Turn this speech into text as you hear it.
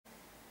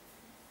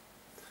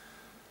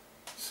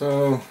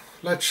So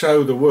let's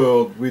show the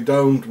world we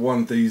don't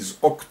want these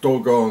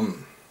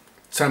Octogon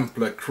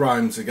Templar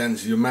crimes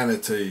against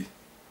humanity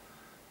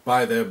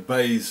by their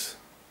base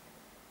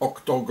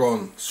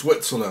Octogon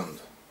Switzerland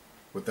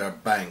with their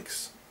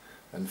banks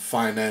and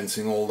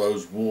financing all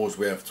those wars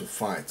we have to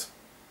fight.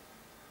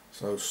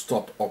 So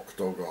stop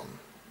Octogon.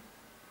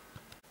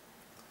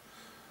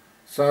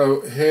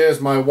 So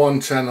here's my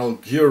one channel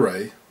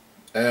Gure,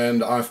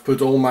 and I've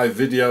put all my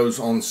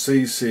videos on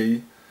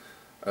CC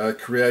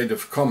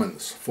Creative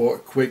Commons for a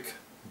quick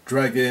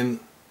drag in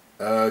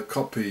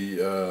copy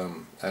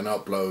and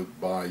upload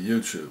by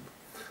YouTube.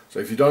 So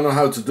if you don't know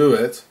how to do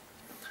it,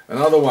 and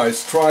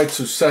otherwise try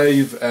to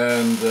save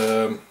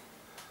and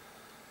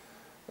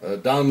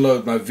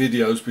download my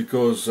videos,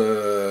 because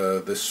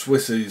the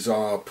Swissies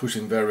are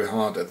pushing very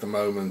hard at the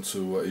moment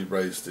to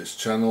erase this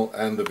channel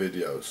and the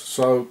videos.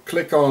 So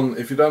click on,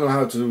 if you don't know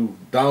how to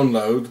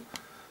download,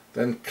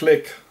 then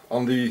click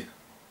on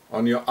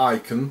your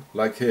icon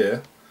like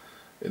here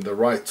in the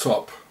right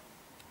top.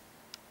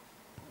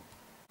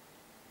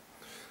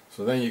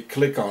 So then you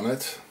click on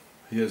it,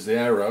 here's the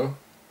arrow,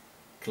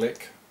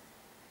 click,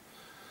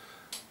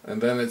 and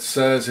then it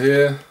says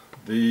here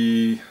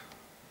the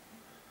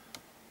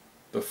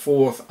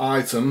fourth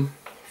item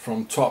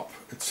from top,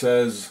 it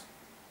says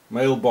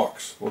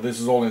mailbox. Well, this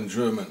is all in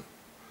German,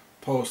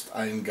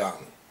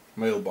 Posteingang,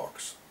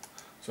 mailbox.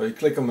 So you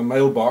click on the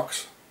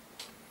mailbox,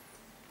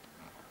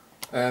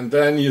 and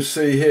then you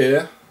see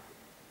here,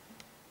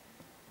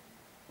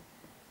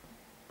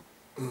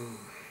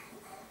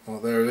 well,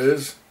 there it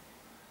is,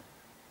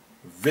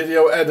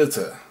 video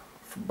editor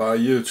by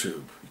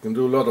YouTube. You can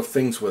do a lot of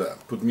things with it.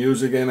 Put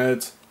music in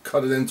it,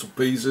 cut it into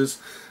pieces,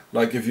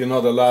 like if you're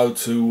not allowed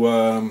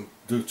to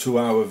do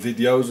 2-hour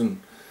videos,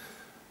 and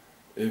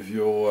if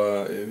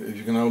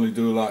you can only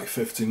do like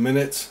 15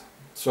 minutes.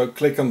 So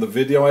click on the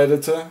video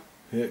editor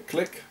here,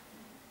 click.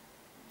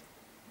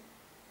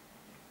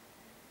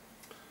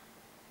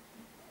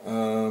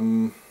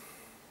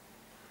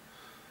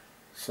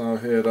 So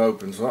here it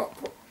opens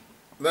up.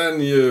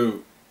 Then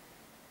you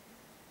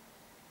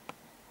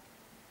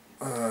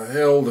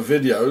hear all the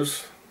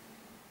videos,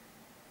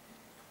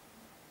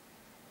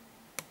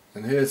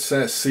 and here it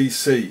says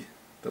CC.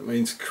 That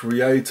means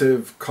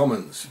Creative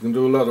Commons. You can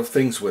do a lot of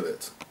things with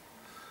it.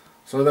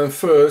 So then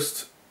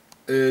first,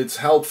 it's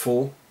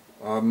helpful,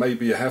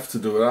 maybe you have to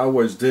do it, I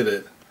always did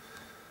it,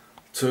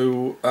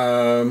 to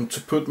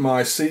put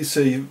my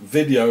CC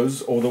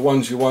videos, or the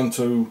ones you want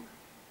to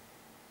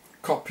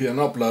copy and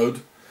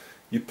upload,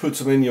 you put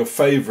them in your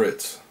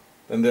favorites,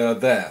 and they are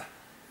there.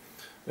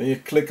 Then you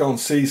click on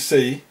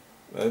CC,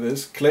 there it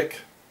is,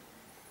 click,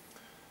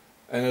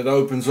 and it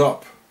opens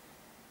up.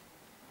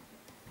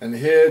 And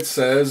here it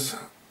says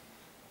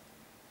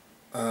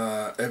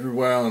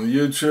everywhere on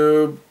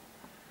YouTube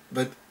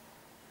that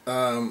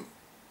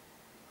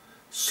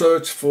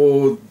search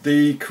for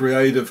the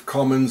Creative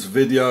Commons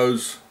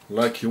videos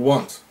like you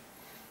want.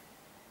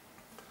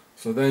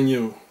 So then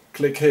you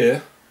click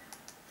here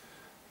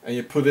and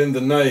you put in the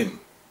name,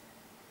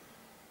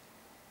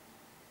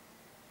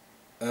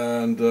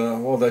 and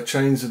well, they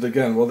changed it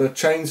again. Well, they're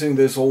changing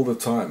this all the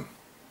time.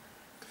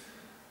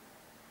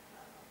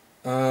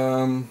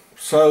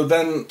 So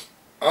then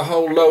a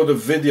whole load of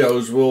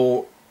videos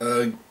will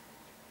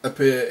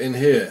appear in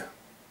here.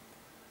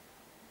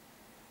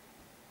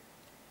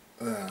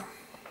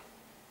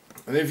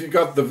 And if you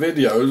got the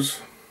videos,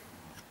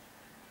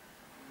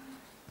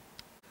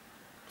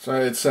 so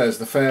it says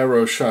the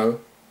Pharaoh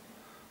Show.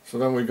 So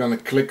then we're going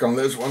to click on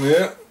this one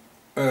here.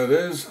 There it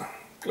is.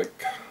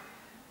 Click.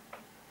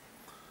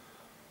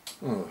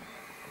 Oh.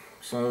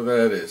 So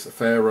there it is, the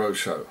Pharaoh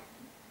Show.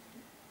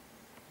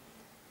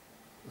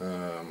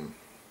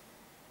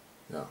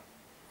 Yeah.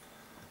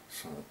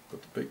 So I'll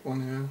put the big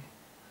one here.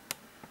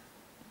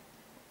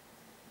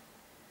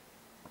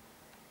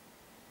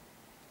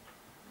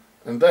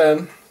 And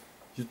then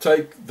you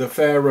take the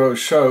Pharaoh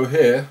Show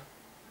here,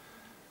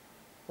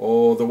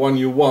 or the one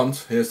you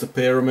want. Here's the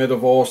Pyramid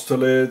of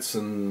Austerlitz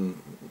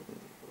and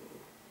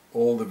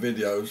all the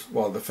videos,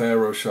 well, the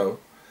Pharaoh Show.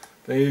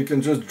 Then you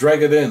can just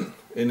drag it in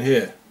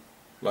here,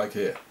 like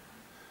here.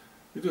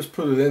 You just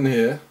put it in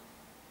here.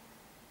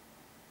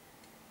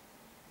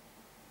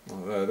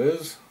 Well, there it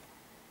is.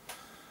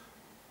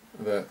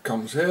 That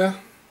comes here.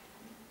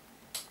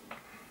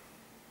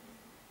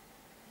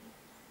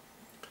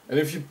 And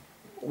if you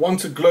want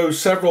to glue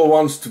several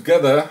ones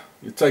together,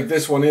 you take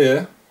this one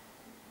here,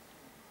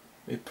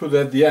 you put it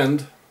at the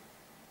end.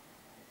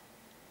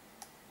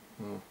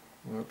 Oh,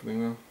 what's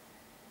happening now?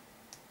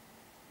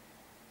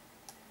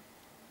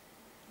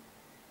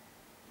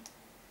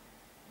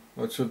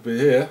 That should be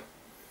here.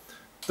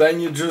 Then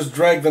you just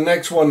drag the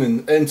next one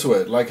into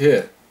it, like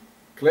here.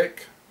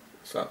 Click.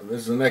 So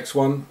this is the next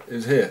one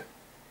is here.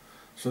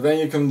 So then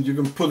you can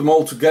put them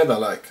all together,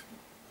 like.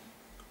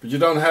 But you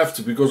don't have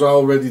to, because I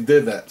already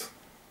did that.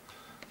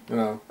 You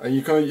know, and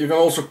you can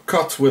also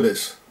cut with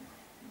this.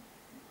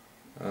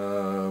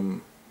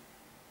 I'll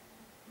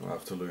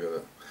have to look at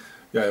it.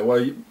 Yeah,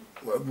 well,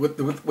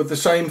 with the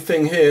same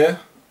thing here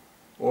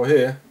or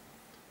here,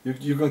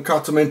 You can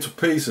cut them into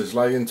pieces,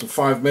 like into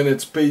 5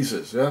 minutes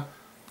pieces, yeah,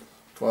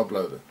 for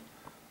uploading.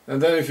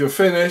 And then if you're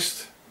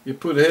finished, you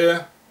put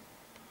here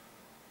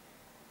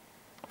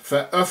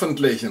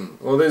veröffentlichen.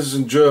 Well, this is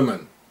in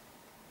German,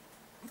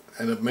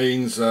 and it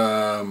means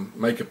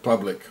make it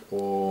public,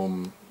 or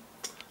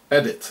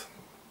edit.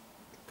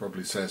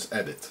 Probably says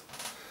edit.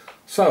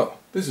 So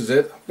this is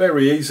it,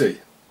 very easy.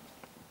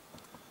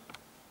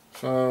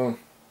 So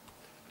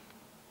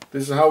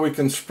this is how we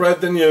can spread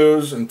the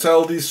news and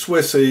tell these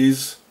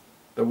Swissies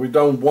that we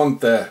don't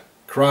want their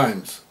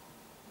crimes.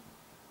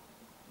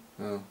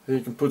 Now, here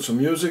you can put some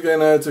music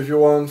in it if you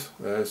want.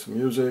 There's some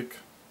music.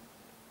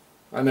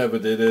 I never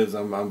did it.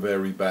 I'm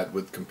very bad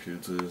with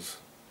computers.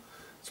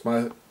 It's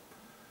my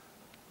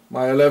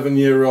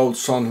 11-year-old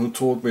son who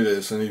taught me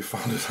this, and he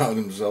found it out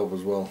himself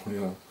as well. You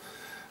know.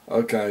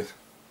 Okay.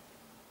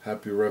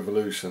 Happy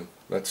revolution.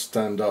 Let's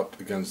stand up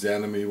against the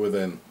enemy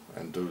within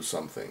and do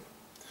something.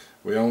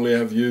 We only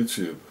have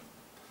YouTube.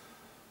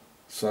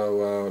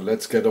 So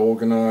let's get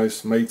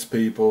organized, meet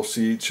people,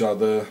 see each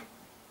other.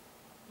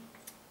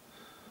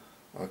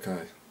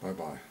 Okay, bye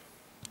bye.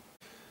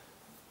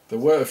 There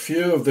were a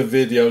few of the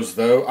videos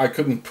though I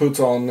couldn't put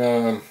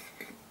on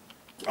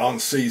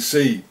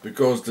CC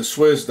because the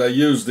Swiss, they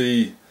use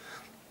the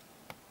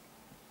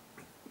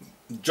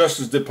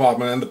Justice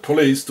Department and the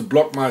police to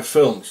block my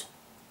films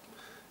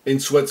in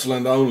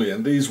Switzerland only,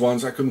 and these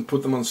ones I couldn't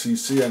put them on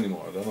CC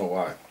anymore. I don't know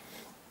why.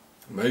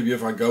 Maybe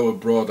if I go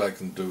abroad I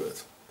can do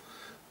it,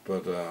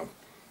 but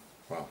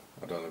well,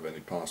 I don't have any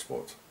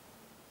passport.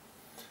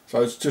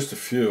 So it's just a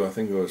few. I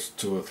think it was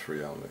 2 or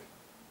 3 only.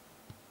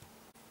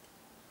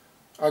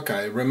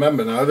 Okay,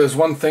 remember now, there's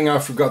one thing I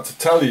forgot to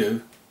tell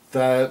you,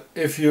 that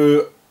if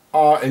you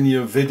are in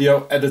your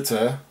video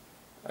editor,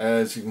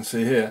 as you can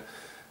see here,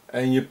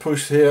 and you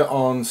push here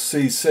on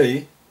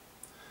CC,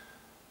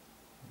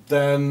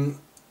 then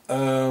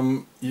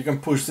you can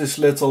push this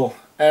little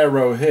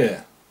arrow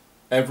here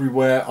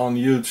everywhere on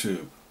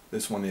YouTube,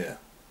 this one here,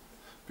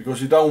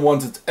 because you don't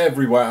want it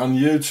everywhere on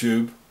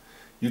YouTube,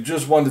 you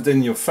just want it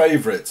in your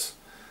favorites.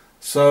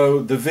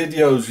 So the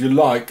videos you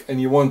like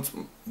and you want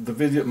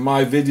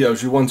my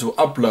videos you want to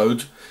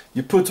upload,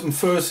 you put them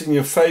first in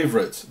your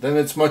favorites, then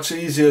it's much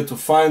easier to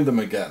find them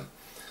again.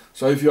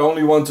 So if you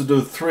only want to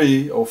do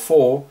 3 or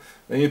 4,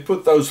 then you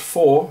put those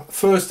 4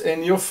 first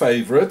in your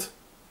favorite.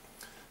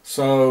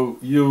 So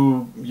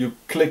you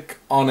click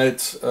on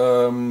it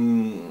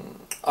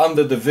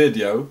under the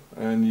video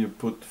and you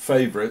put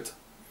favorite.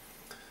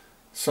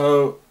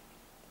 So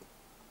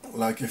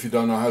like if you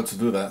don't know how to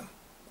do that.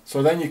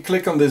 So then you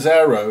click on this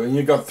arrow and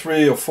you got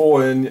 3 or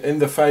 4 in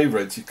the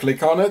favorites. You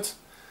click on it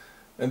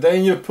and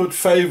then you put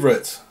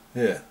favorites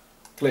here.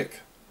 Click.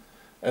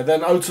 And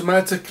then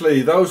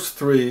automatically those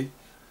 3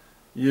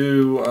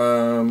 you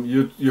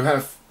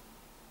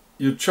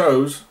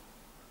chose,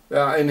 they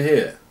are in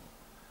here.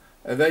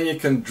 And then you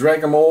can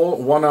drag them all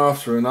one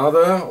after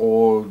another,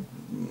 or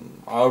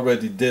I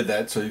already did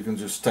that, so you can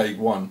just take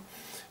one.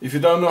 If you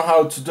don't know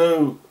how to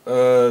do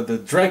the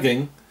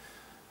dragging,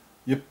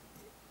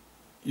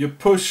 you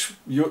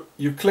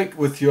click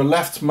with your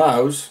left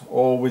mouse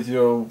or with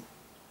your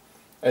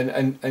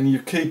and you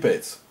keep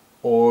it,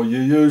 or you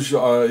use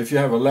if you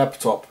have a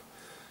laptop,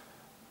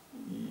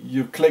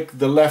 you click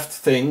the left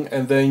thing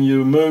and then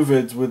you move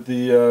it with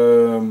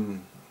the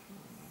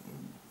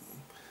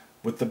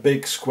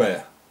big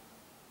square.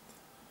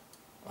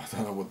 I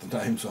don't know what the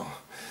names are.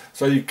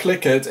 So you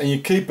click it and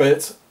you keep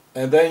it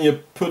and then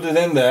you put it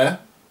in there,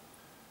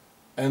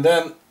 and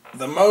then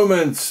the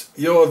moment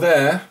you're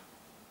there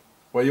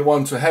where you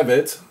want to have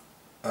it,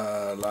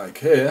 like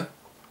here,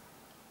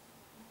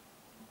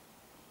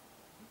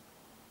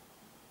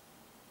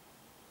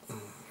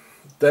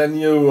 then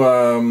you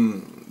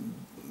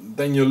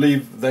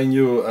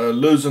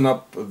loosen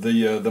up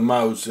the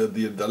mouse,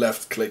 the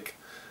left click,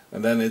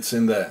 and then it's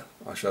in there.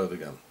 I'll show it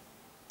again.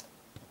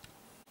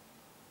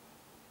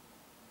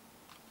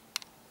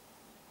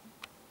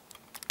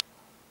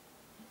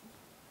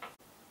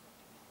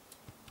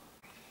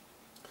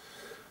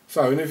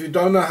 So, and if you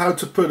don't know how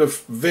to put a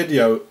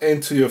video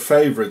into your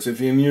favorites, if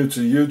you're new to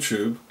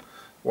YouTube,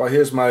 well,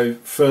 here's my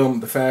film,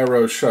 The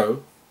Pharaoh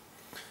Show.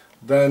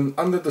 Then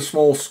under the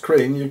small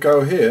screen you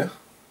go here.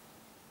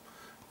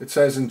 It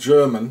says in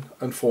German,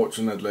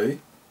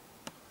 unfortunately.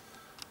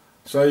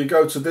 So you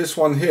go to this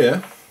one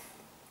here,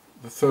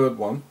 the third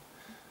one,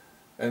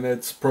 and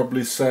it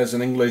probably says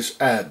in English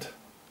add.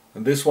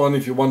 And this one,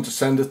 if you want to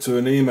send it to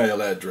an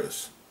email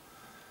address,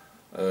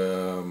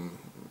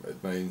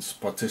 it means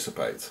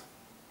participate.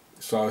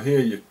 So here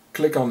you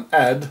click on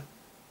add,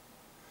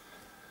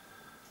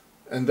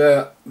 and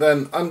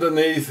then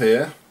underneath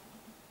here,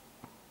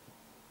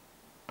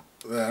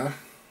 there,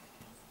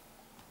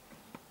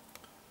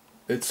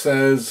 it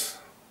says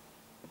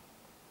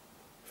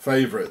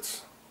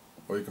favorites,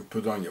 or you can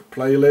put on your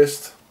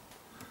playlist.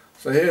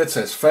 So here it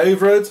says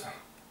favorite,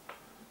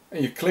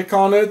 and you click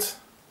on it,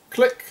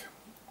 click,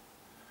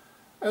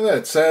 and then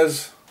it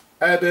says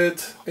add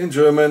it, in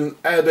German,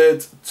 add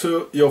it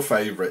to your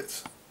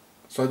favorites.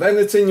 So then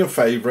it's in your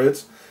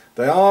favorites,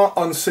 They are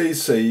on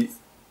CC,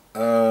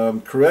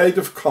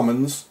 Creative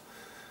Commons,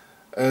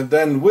 and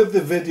then with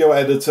the video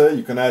editor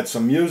you can add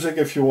some music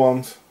if you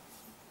want,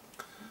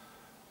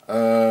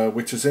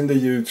 which is in the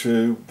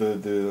YouTube,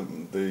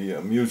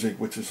 the music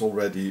which is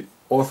already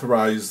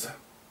authorized,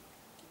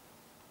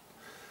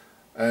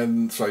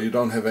 and so you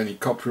don't have any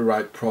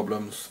copyright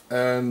problems,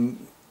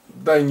 and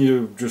then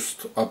you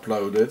just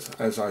upload it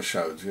as I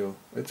showed you.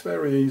 It's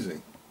very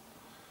easy.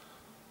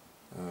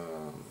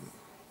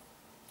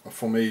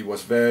 For me it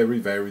was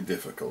very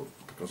difficult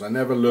because I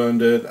never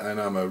learned it,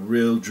 and I'm a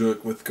real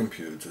jerk with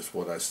computers,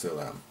 what I still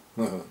am.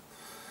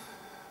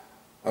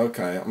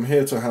 Okay, I'm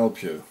here to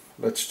help you.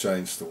 Let's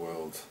change the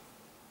world.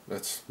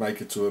 Let's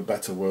make it to a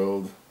better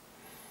world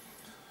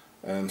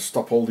and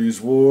stop all these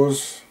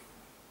wars,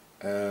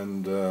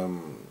 and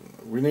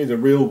we need a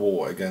real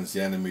war against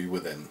the enemy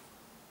within,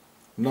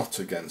 not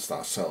against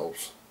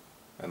ourselves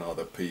and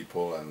other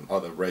people and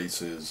other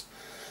races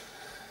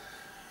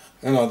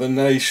and other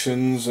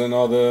nations and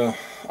other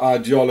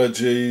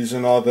ideologies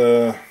and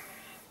other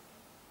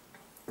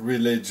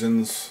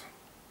religions.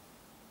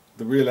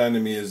 The real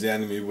enemy is the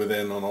enemy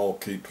within on all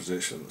key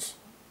positions.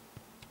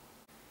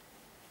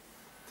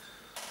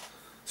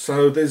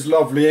 So this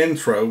lovely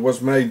intro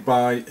was made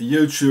by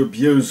YouTube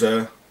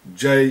user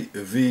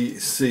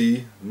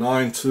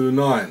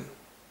JVC929.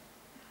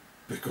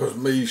 Because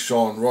me,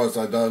 Sean Hross,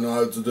 I don't know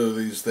how to do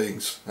these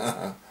things.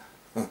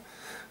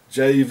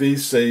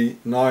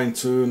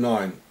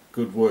 JVC929.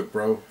 Good work,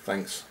 bro.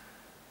 Thanks.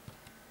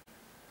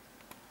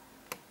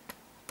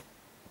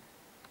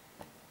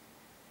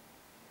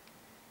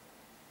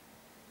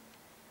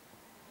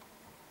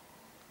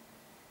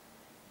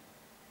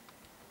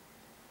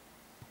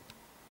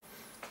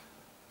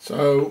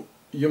 So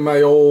you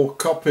may all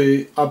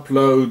copy,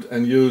 upload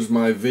and use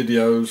my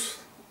videos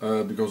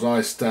because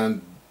I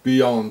stand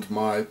beyond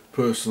my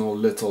personal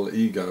little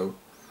ego,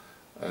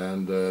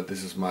 and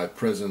this is my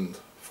present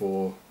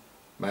for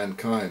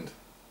mankind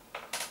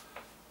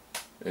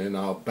in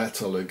our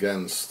battle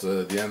against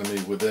the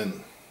enemy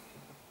within.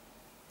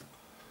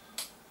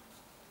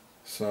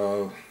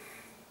 So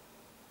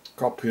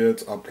copy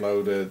it,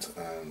 upload it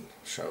and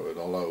show it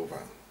all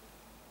over.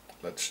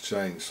 Let's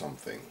change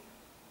something.